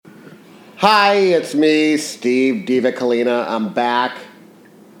Hi, it's me, Steve Diva Kalina. I'm back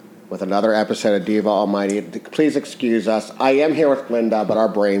with another episode of Diva Almighty. Please excuse us. I am here with Linda, but our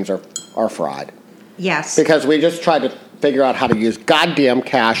brains are fried. Yes. Because we just tried to figure out how to use goddamn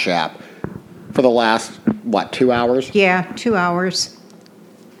Cash App for the last, 2 hours? Yeah, 2 hours.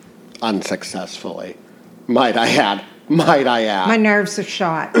 Unsuccessfully. Might I add. My nerves are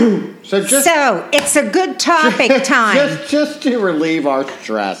shot. So it's a good topic time. Just to relieve our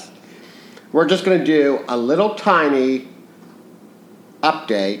stress, we're just going to do a little tiny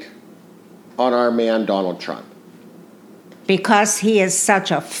update on our man Donald Trump. Because he is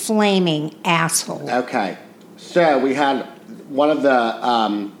such a flaming asshole. Okay. So we had one of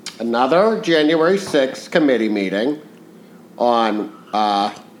the, another January 6th committee meeting on,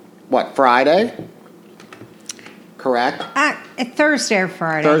 Friday? Correct? Thursday or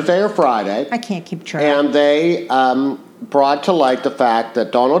Friday. Thursday or Friday. I can't keep track. And they brought to light the fact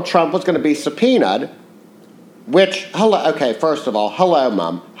that Donald Trump was going to be subpoenaed, which, first of all, hello,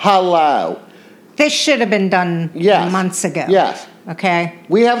 Mom. Hello. This should have been done months ago. Yes. Okay?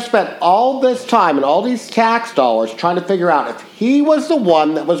 We have spent all this time and all these tax dollars trying to figure out if he was the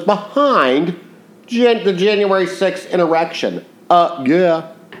one that was behind the January 6th insurrection.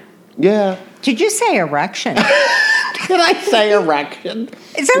 Yeah. Did you say erection? Did I say erection?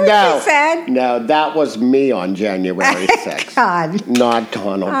 Is that what you said? No, that was me on January 6th. God. Not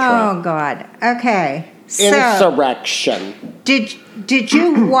Donald Trump. Oh, God. Okay. Insurrection. Did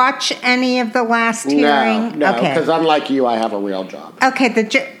you watch any of the last hearing? No, because unlike you, I have a real job.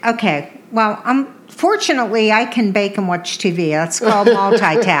 Okay. Well, fortunately, I can bake and watch TV. That's called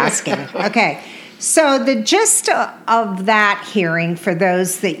multitasking. Okay. So the gist of that hearing, for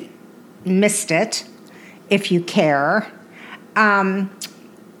those that missed it, if you care,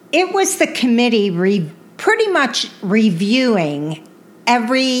 it was the committee pretty much reviewing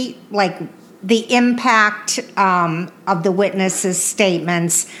the impact of the witnesses'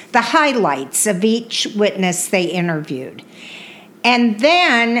 statements, the highlights of each witness they interviewed. And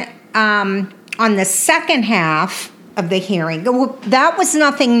then on the second half of the hearing, that was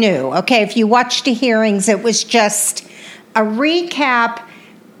nothing new, okay? If you watched the hearings, it was just a recap,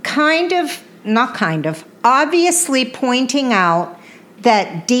 obviously pointing out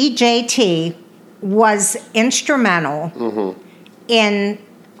that DJT was instrumental in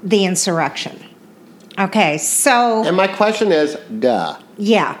the insurrection. Okay, so... And my question is, duh.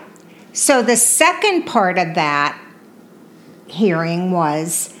 Yeah. So the second part of that hearing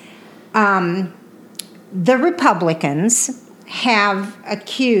was the Republicans have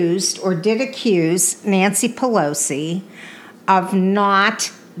accused Nancy Pelosi of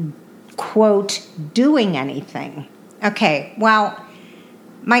not, quote, doing anything. Okay, well...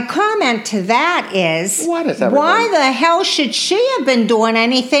 My comment to that is, why the hell should she have been doing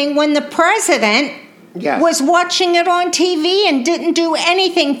anything when the president was watching it on TV and didn't do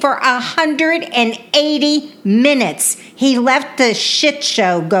anything for 180 minutes? He let the shit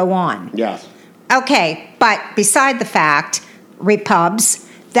show go on. Yes. Okay, but beside the fact, repubs,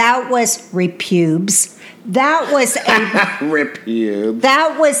 that was repubes. That was a repube.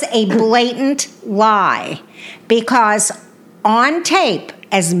 That was a blatant lie, because on tape,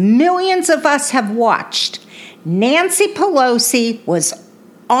 as millions of us have watched, Nancy Pelosi was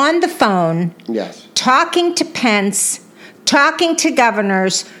on the phone, talking to Pence, talking to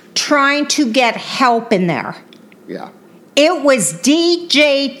governors, trying to get help in there. Yeah. It was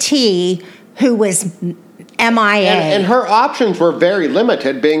DJT who was MIA. And her options were very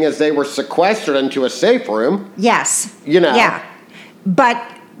limited, being as they were sequestered into a safe room. Yes. Yeah. But...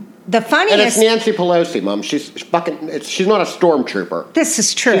 The funniest... And it's Nancy Pelosi, Mom. She's not a stormtrooper. This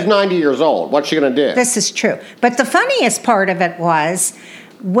is true. She's 90 years old. What's she going to do? This is true. But the funniest part of it was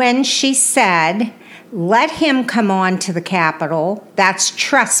when she said, let him come on to the Capitol. That's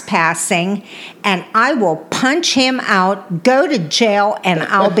trespassing. And I will punch him out, go to jail, and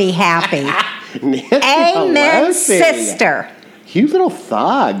I'll be happy. Amen, Pelosi. Sister. You little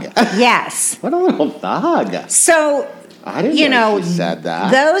thug. Yes. What a little thug. So... I didn't know she said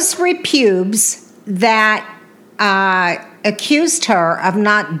that. Those repubes that accused her of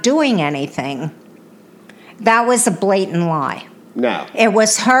not doing anything, that was a blatant lie. No. It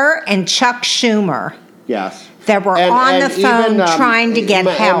was her and Chuck Schumer. Yes. That were on the phone trying to get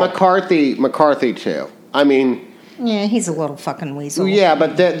help. And McCarthy too. I mean... Yeah, he's a little fucking weasel. Yeah,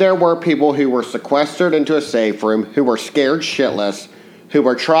 but there were people who were sequestered into a safe room, who were scared shitless, who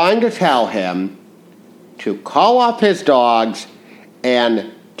were trying to tell him to call off his dogs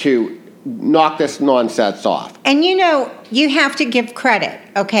and to knock this nonsense off. And you have to give credit,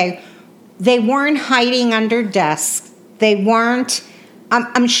 okay? They weren't hiding under desks. They weren't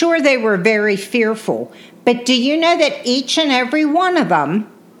I'm sure they were very fearful. But do you know that each and every one of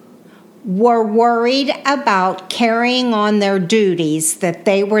them were worried about carrying on their duties that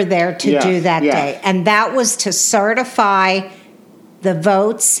they were there to do that day? And that was to certify the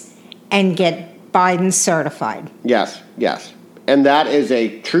votes and get Biden certified. Yes. And that is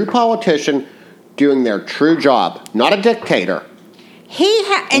a true politician doing their true job, not a dictator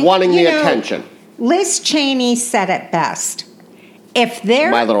wanting the attention. Liz Cheney said it best. If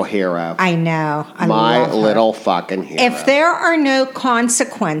there, my little hero. I know. My little fucking hero. If there are no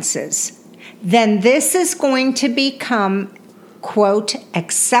consequences, then this is going to become, quote,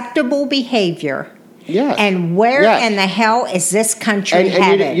 acceptable behavior. Yes. And where in the hell is this country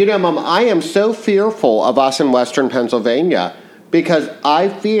headed? You know, Mom, I am so fearful of us in Western Pennsylvania because I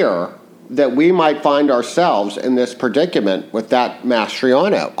fear that we might find ourselves in this predicament with that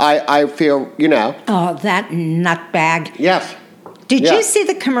Mastriano. I feel, Oh, that nutbag. Yes. Did you see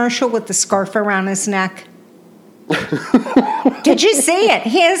the commercial with the scarf around his neck? Did you see it?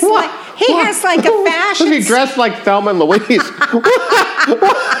 He has like a fashion. Was he dressed like Thelma and Louise? He has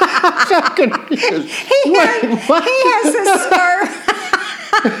a scarf.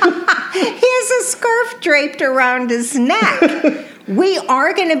 He has a scarf draped around his neck. We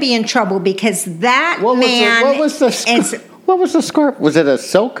are going to be in trouble because that man. What was the scarf? Was it a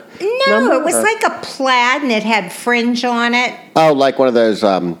silk? No, it was like a plaid and it had fringe on it. Oh, like one of those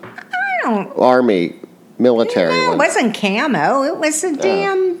army military ones. It wasn't camo. It was a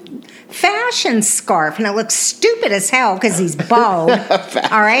damn fashion scarf, and it looks stupid as hell because he's bald.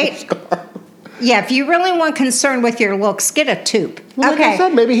 All right. Scarf. Yeah, if you really want concern with your looks, get a toque. Well, like I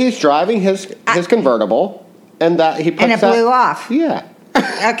said, maybe he's driving his convertible, and that he puts blew off. Yeah.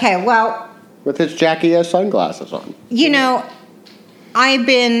 Okay. Well. With his Jackie O sunglasses on. I've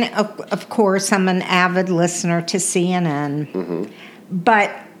been, of course, I'm an avid listener to CNN,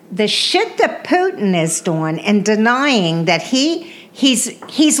 but the shit that Putin is doing and denying that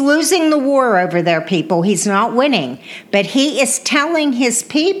he's losing the war over there, people. He's not winning, but he is telling his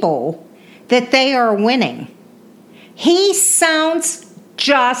people that they are winning. He sounds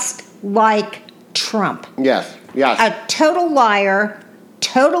just like Trump. Yes. A total liar.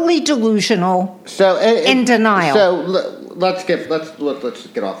 Totally delusional, in denial. So let's get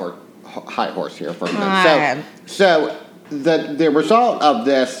off our high horse here for a minute. So the result of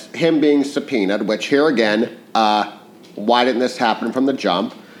this, him being subpoenaed, which here again, why didn't this happen from the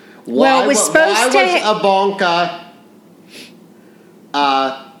jump? Why was Ivanka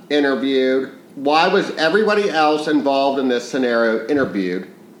interviewed? Why was everybody else involved in this scenario interviewed?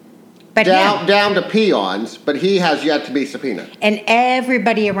 But down to peons, but he has yet to be subpoenaed. And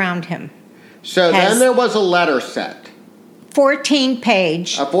everybody around him. So then there was a letter sent.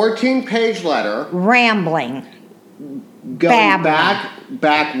 14-page. A 14-page letter. Rambling. Going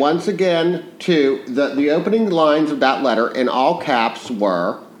back once again to the opening lines of that letter in all caps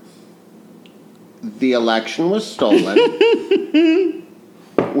were, the election was stolen.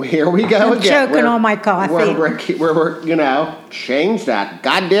 Here we go again. Choking on my coffee. We're change that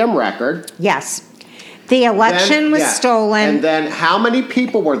goddamn record. Yes. The election was stolen. And then how many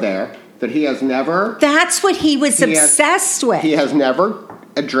people were there that he has never... That's what he was obsessed with. He has never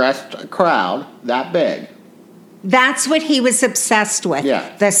addressed a crowd that big. That's what he was obsessed with.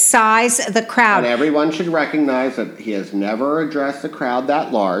 Yeah. The size of the crowd. And everyone should recognize that he has never addressed a crowd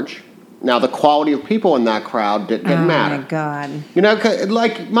that large. Now, the quality of people in that crowd didn't matter. Oh, my God.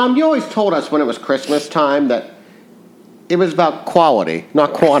 Like, Mom, you always told us when it was Christmas time that it was about quality,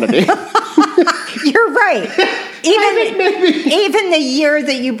 not quantity. You're right. Even the year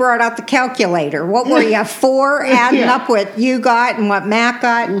that you brought out the calculator, what were you, 4 adding up what you got and what Matt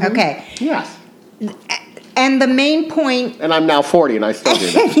got? Mm-hmm. Okay. Yes. And the main point... And I'm now 40 and I still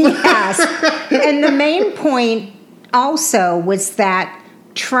do that. Yes. And the main point also was that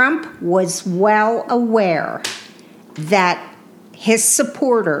Trump was well aware that his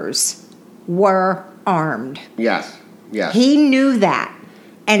supporters were armed. Yes. He knew that.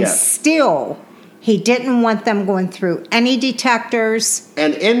 And still, he didn't want them going through any detectors.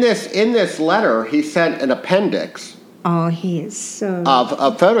 And in this letter, he sent an appendix. Oh, he is so...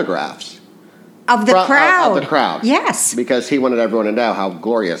 Of photographs. Of the crowd. Of the crowd. Yes. Because he wanted everyone to know how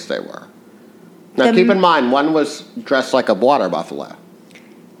glorious they were. Now, keep in mind, one was dressed like a water buffalo.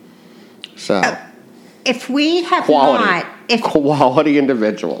 So, if we have quality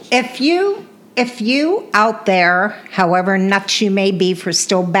individuals. If you out there, however nuts you may be for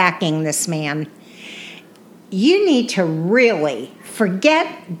still backing this man, you need to really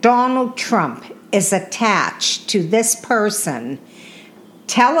forget Donald Trump is attached to this person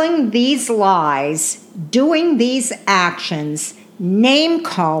telling these lies, doing these actions,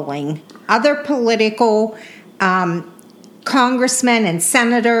 name-calling other political congressmen and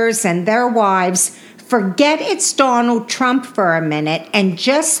senators and their wives. Forget it's Donald Trump for a minute and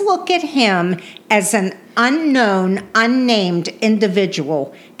just look at him as an unknown, unnamed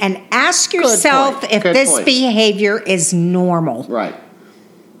individual and ask yourself if this behavior is normal. Right.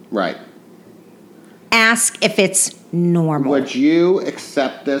 Right. Ask if it's normal. Would you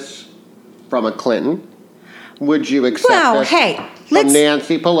accept this from a Clinton? Would you accept this from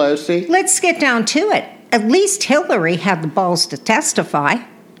Nancy Pelosi? Let's get down to it. At least Hillary had the balls to testify.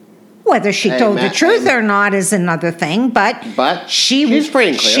 Whether she told the truth or not is another thing, but she's free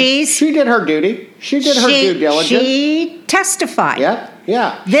and clear. She did her duty. She did her due diligence. She testified.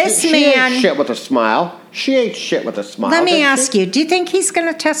 Yeah. This man... She ate shit with a smile. She ate shit with a smile. Let me ask you, do you think he's going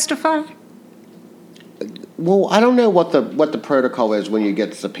to testify? Well, I don't know what the protocol is when you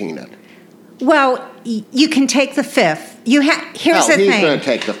get subpoenaed. Well, you can take the fifth. Here's the thing. He's going to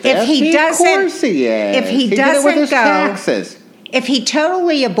take the fifth. If he doesn't, of course he is. If he doesn't did it with his taxes. If he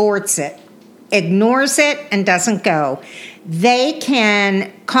totally aborts it, ignores it, and doesn't go,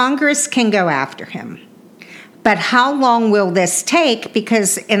 Congress can go after him. But how long will this take?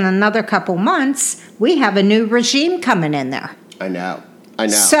 Because in another couple months, we have a new regime coming in there. I know.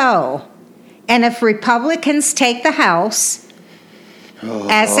 So, and if Republicans take the House,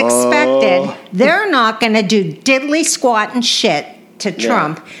 as expected, they're not going to do diddly squat and shit to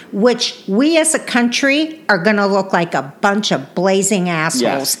Trump, which we as a country are going to look like a bunch of blazing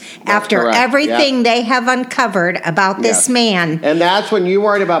assholes after everything they have uncovered about this man. And that's when you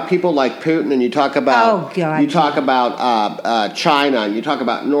worried about people like Putin, and you talk about China, and you talk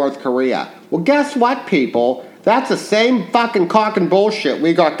about North Korea. Well, guess what, people? That's the same fucking cock and bullshit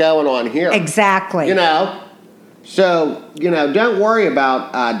we got going on here. Exactly. So, don't worry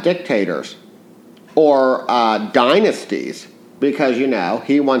about dictators or dynasties because,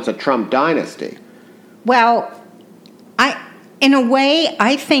 he wants a Trump dynasty. Well, in a way,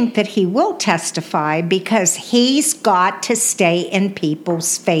 I think that he will testify because he's got to stay in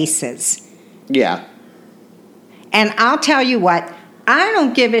people's faces. Yeah. And I'll tell you what, I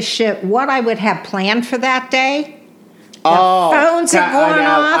don't give a shit what I would have planned for that day. Phones are going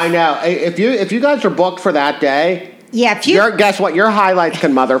off. I know. If you guys are booked for that day, guess what? Your highlights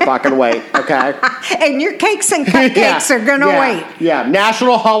can motherfucking wait, okay? And your cakes and cupcakes are going to wait. Yeah,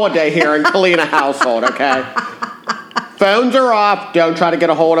 national holiday here in Kalina household, okay? Phones are off. Don't try to get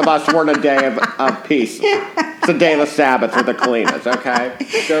a hold of us. We're in a day of peace. It's a day of the Sabbath with the Kalinas, okay?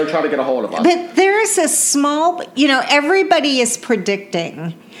 Don't try to get a hold of us. But there is a small, everybody is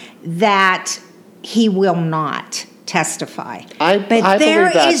predicting that he will not testify. I there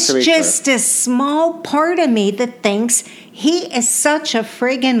believe that is to be just true. A small part of me that thinks he is such a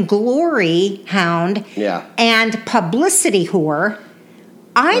friggin' glory hound and publicity whore.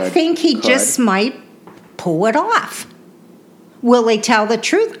 I think he just might pull it off. Will he tell the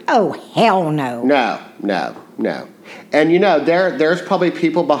truth? Oh, hell no. No. And there's probably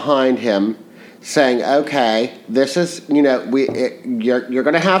people behind him saying, okay, this is, you're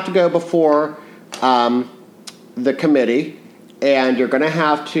going to have to go before the committee, and you're going to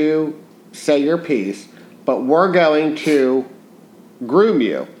have to say your piece, but we're going to groom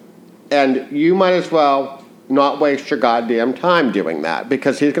you. And you might as well not waste your goddamn time doing that,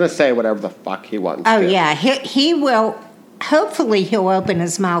 because he's going to say whatever the fuck he wants to. Oh, yeah. He will. Hopefully he'll open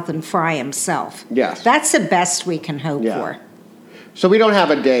his mouth and fry himself. Yes. That's the best we can hope for. So we don't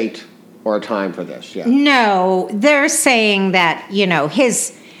have a date or a time for this yet. No. They're saying that,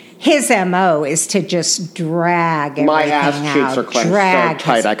 his MO is to just drag everything My ass out. cheeks are clenched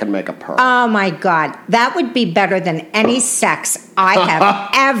so tight I can make a purr. Oh, my God. That would be better than any sex I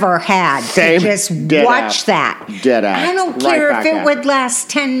have ever had. Same. To just watch that. Dead ass. I don't care if it would last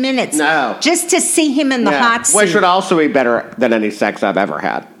 10 minutes. No. Just to see him in the hot seat. Which would also be better than any sex I've ever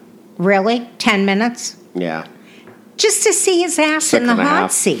had. Really? 10 minutes? Yeah. Just to see his ass in the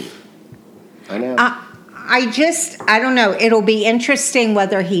hot seat. I know. I don't know. It'll be interesting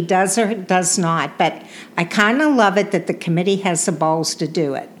whether he does or does not, but I kind of love it that the committee has the balls to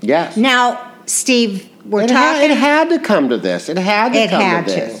do it. Yes. Now, Steve, it had to come to this. It had to come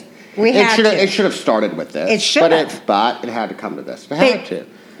to this. It should have started with this. It should have. But it had to come to this. It had to.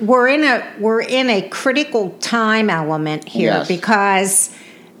 We're in a critical time element here because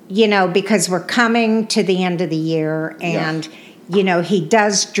we're coming to the end of the year and he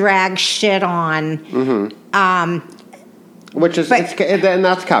does drag shit on. Mm-hmm. Which is, and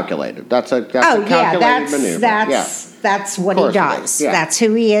that's calculated. That's a calculated maneuver. That's what he does. Yeah. That's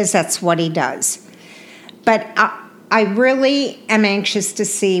who he is. That's what he does. But I really am anxious to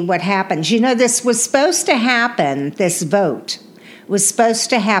see what happens. This was supposed to happen, this vote, was supposed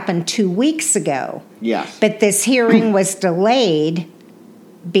to happen 2 weeks ago. Yes. But this hearing was delayed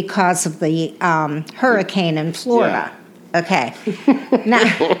because of the hurricane in Florida. Okay. Now,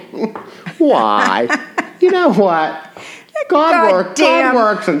 why? You know what? God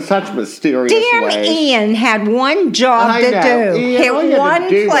works in such mysterious damn ways. Ian had one job to do. Ian, Hit one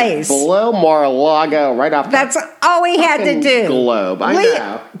place. Blow Mar-a-Lago right off. That's all he had to do. Globe. I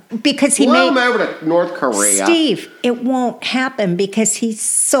know. Because he Blow made him over to North Korea. Steve, it won't happen because he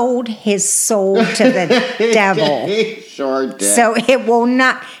sold his soul to the devil. He sure did. So it will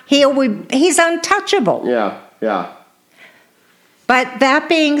not. He's untouchable. Yeah. But that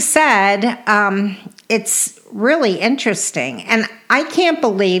being said, it's really interesting. And I can't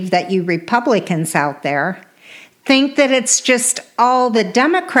believe that you Republicans out there think that it's just all the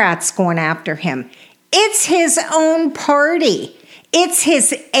Democrats going after him. It's his own party. It's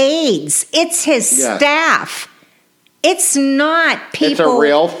his aides. It's his staff. It's not people. It's a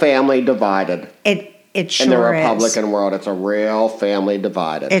real family divided. It sure is. In the Republican world, it's a real family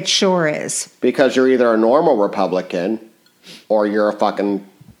divided. It sure is. Because you're either a normal Republican or you're a fucking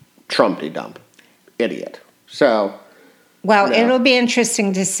Trumpty-dump idiot. So, well, it'll be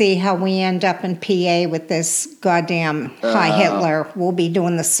interesting to see how we end up in PA with this goddamn High Hitler. We'll be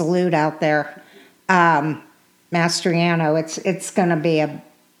doing the salute out there. Mastriano, it's going to be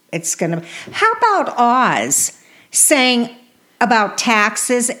how about Oz saying about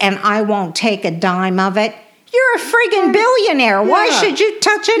taxes and I won't take a dime of it? You're a friggin' billionaire. Why should you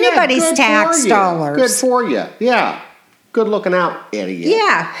touch anybody's tax dollars? Good for you. Yeah. Good looking out, idiot.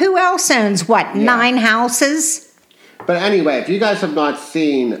 Yeah. Who else owns what? 9 houses? But anyway, if you guys have not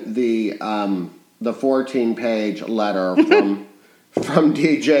seen the 14-page letter from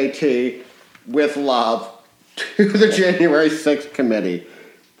DJT with love to the January 6th committee,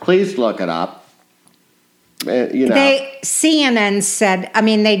 please look it up. CNN said,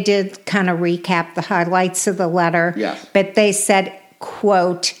 they did kind of recap the highlights of the letter. Yes. But they said,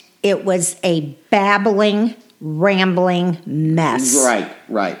 quote, it was a babbling, rambling mess.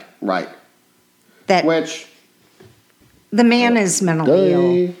 Right. Which the man is mentally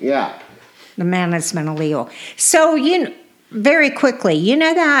ill. Yeah. The man is mentally ill. So, very quickly,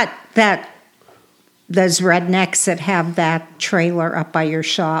 that those rednecks that have that trailer up by your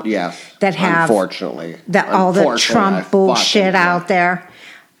shop. Yes. That have unfortunately all the Trump bullshit out there.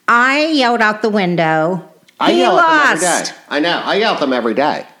 I yelled out the window. I yell at them every day. I know. I yell at them every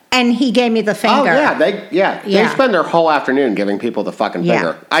day. And he gave me the finger. Oh, yeah. They spend their whole afternoon giving people the fucking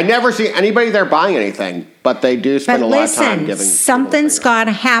finger. I never see anybody there buying anything, but they do spend a lot of time giving something's got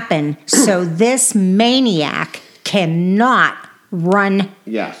to happen so this maniac cannot run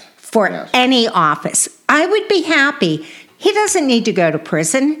for any office. I would be happy. He doesn't need to go to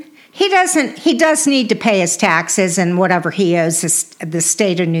prison. He does need to pay his taxes and whatever he owes the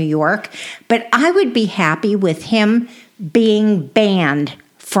state of New York. But I would be happy with him being banned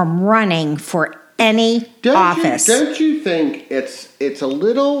from running for any office. Don't you think it's a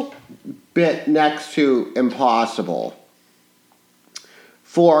little bit next to impossible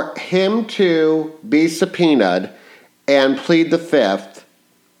for him to be subpoenaed and plead the fifth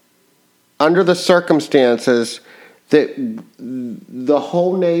under the circumstances that the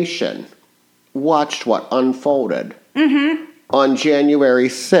whole nation watched what unfolded on January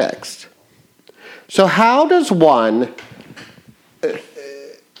 6th? So how does one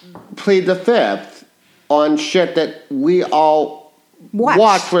plead the fifth on shit that we all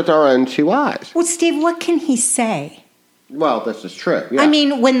watched with our own 2 eyes? Well, Steve, what can he say? Well, this is true. Yeah.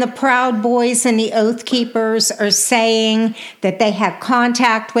 When the Proud Boys and the Oath Keepers are saying that they had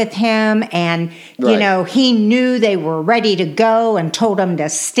contact with him and, he knew they were ready to go and told them to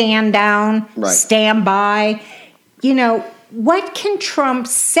stand down, stand by. What can Trump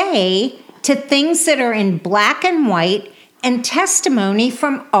say to things that are in black and white and testimony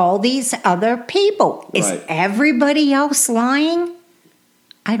from all these other people? Is everybody else lying?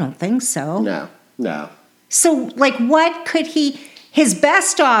 I don't think so. No. So, what could his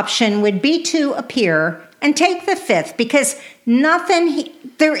best option would be to appear and take the fifth because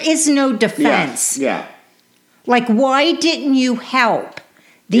there is no defense. Yeah. Why didn't you help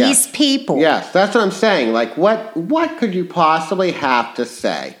these people? Yes, that's what I'm saying. What could you possibly have to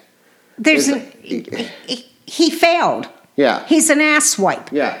say? He failed. Yeah. He's an asswipe.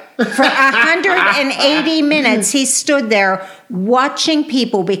 Yeah. For 180 minutes, he stood there watching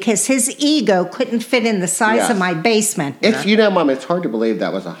people because his ego couldn't fit in the size of my basement. Mom, it's hard to believe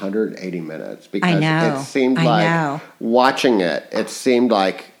that was 180 minutes because it seemed watching it seemed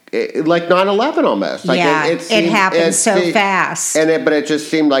like 9/11 almost. It happened so fast. But it just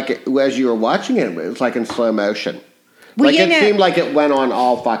seemed like as you were watching it was like in slow motion. Well, Like, you it know- seemed like it went on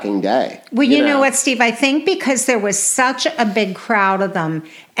all fucking day. Well, you know what, Steve? I think because there was such a big crowd of them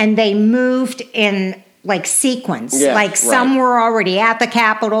and they moved in like sequence. Yeah, like some right. were already at the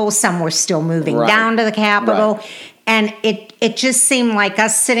Capitol, some were still moving Right. down to the Capitol. Right. And it just seemed like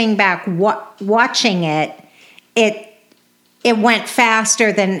us sitting back watching it went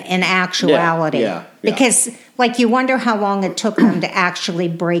faster than in actuality. Yeah. Because, like, you wonder how long it took them to actually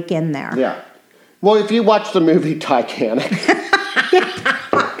break in there. Yeah. Well, if you watch the movie Titanic,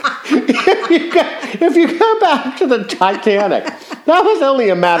 if you go back to the Titanic, that was only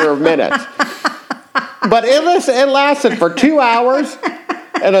a matter of minutes. But it lasted for 2 hours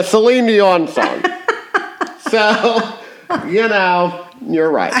and a Celine Dion song. So,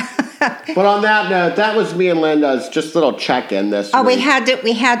 you're right. But on that note, that was me and Linda's just little check-in this Oh, week.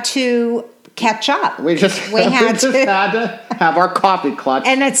 we had to catch up. We just had to have our coffee clutch.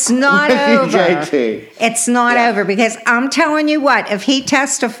 And it's not with over. EJT. It's not Yeah. over because I'm telling you what, if he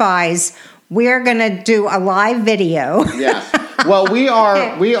testifies, we're going to do a live video. Yes. Well, we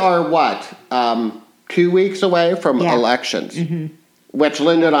are what? 2 weeks away from Yeah. elections. Which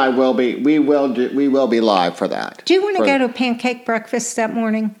Linda and I will be. We will be live for that. Do you want to go to pancake breakfast that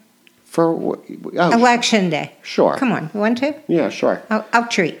morning? For Election day. Sure. Come on. You want to? Yeah, sure. I'll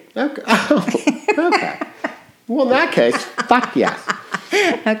treat. Okay. Okay. Well, in that case, fuck yes.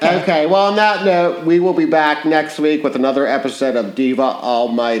 Okay. Well, on that note, we will be back next week with another episode of Diva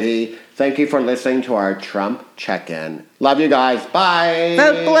Almighty. Thank you for listening to our Trump check-in. Love you guys. Bye.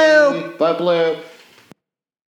 Vote blue. Vote blue.